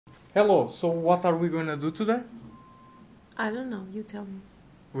Hello, so what are we gonna do today? I don't know, you tell me.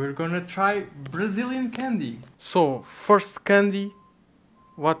 We're gonna try Brazilian candy. So, first candy.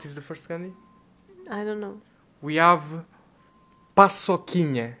 What is the first candy? I don't know. We have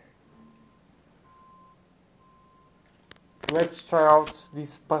paçoquinha. Let's try out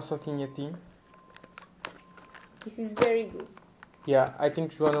this paçoquinha thing. This is very good. Yeah, I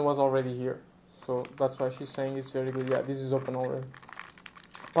think Joanna was already here. So that's why she's saying it's very good. Yeah, this is open already.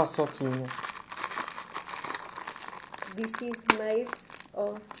 Paçoquinha. This is made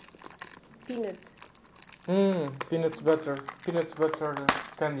of peanut. Peanut butter. Peanut butter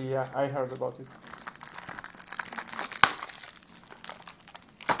candy, yeah, I heard about it.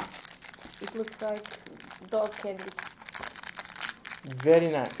 It looks like dog candy. Very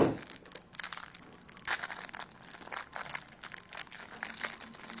nice.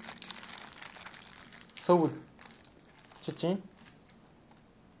 So good. Cha-ching.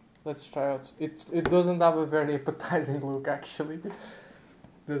 Let's try out. It doesn't have a very appetizing look actually.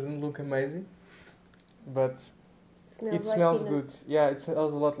 Doesn't look amazing. But it Like smells peanut. good. Yeah, it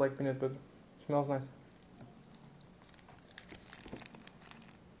smells a lot like peanut butter. Smells nice.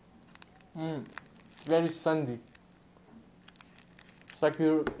 Very sandy. It's like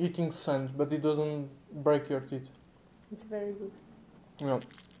you're eating sand, but it doesn't break your teeth. It's very good. Yeah,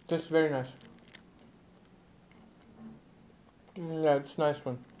 tastes very nice. Yeah, it's a nice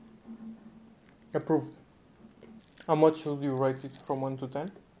one. Approved. How much would you rate it from 1 to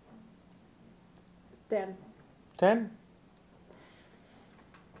 10? 10. 10?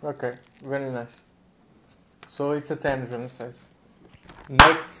 Okay, very nice. So it's a 10, Jonas says.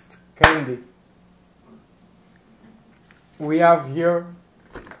 Next candy. We have here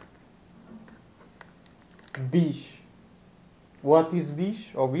biche. What is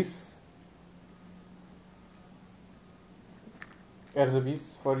biche or bis? There's a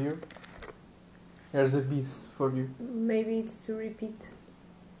bis for you. There's a bis for you. Maybe it's to repeat.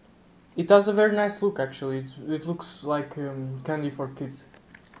 It has a very nice look actually. It looks like candy for kids.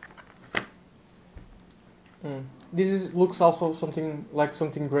 Looks also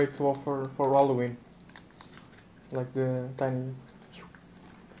something great to offer for Halloween. Like the tiny.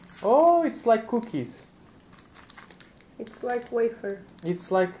 Oh, it's like cookies. It's like wafer.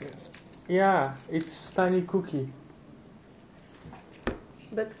 It's like, yeah, it's tiny cookie.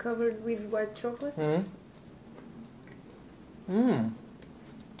 But covered with white chocolate?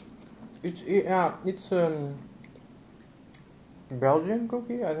 It's Belgian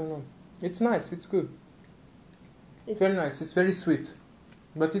cookie. I don't know. It's nice. It's good. It's very nice. It's very sweet,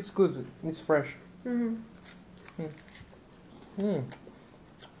 but it's good. It's fresh. Very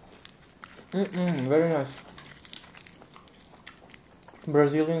nice.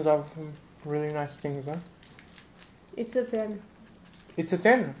 Brazilians have really nice things, huh? It's a 10. It's a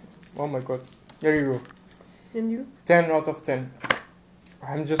 10. Oh my god. There you go. And you? 10 out of 10.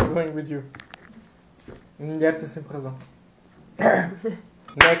 I'm just going with you. Mulher tem sempre razão.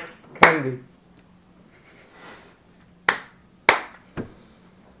 Next candy.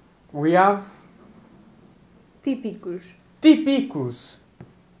 We have Típicos. típicos.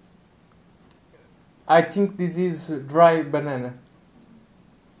 I think this is dry banana.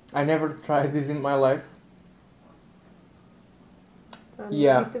 I never tried this in my life. I'm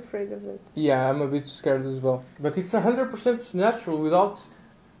Yeah. a bit afraid of it. Yeah, I'm a bit scared as well. But it's 100% natural without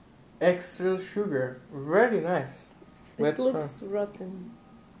extra sugar. Very nice. It looks rotten.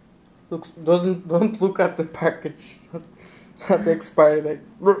 Don't look at the package. At the expiry date.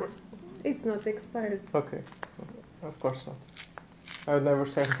 It's not expired. Okay. Of course not. I would never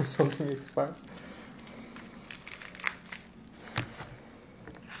say something expired.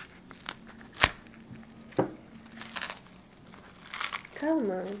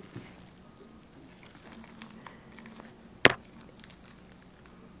 Calma.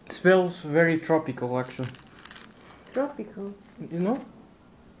 It smells very tropical actually. Tropical. You know?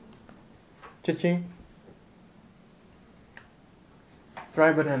 Cha-ching.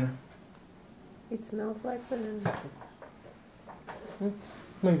 Dry banana. It smells like banana.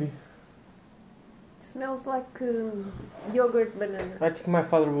 Maybe. It smells like yogurt banana. I think my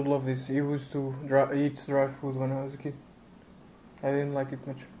father would love this. He used to eat dry food when I was a kid. I didn't like it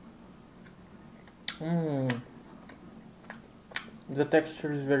much. The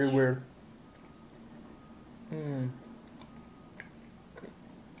texture is very weird.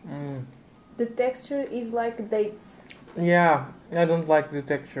 The texture is like dates. Yeah, I don't like the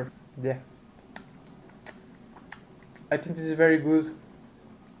texture. Yeah. I think this is very good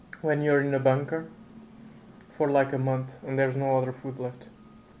when you're in a bunker for like a month and there's no other food left.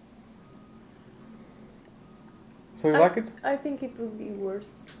 So you like it? I think it would be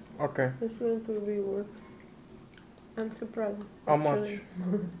worse. Okay. This one will be worth. I'm surprised. How actually.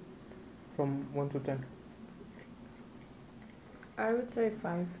 much? From 1 to 10? I would say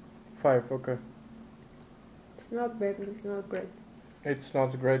 5. 5, okay. It's not bad, but it's not great. It's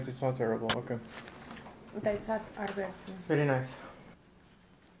not great, it's not terrible, okay. That's at Alberto. Very nice.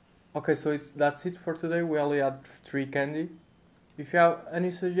 Okay, so that's it for today. We only had 3 candy. If you have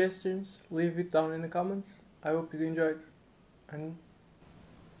any suggestions, leave it down in the comments. I hope you enjoyed. And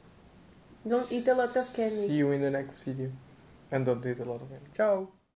Don't eat a lot of candy. see you in the next video. And don't eat a lot of candy. Ciao!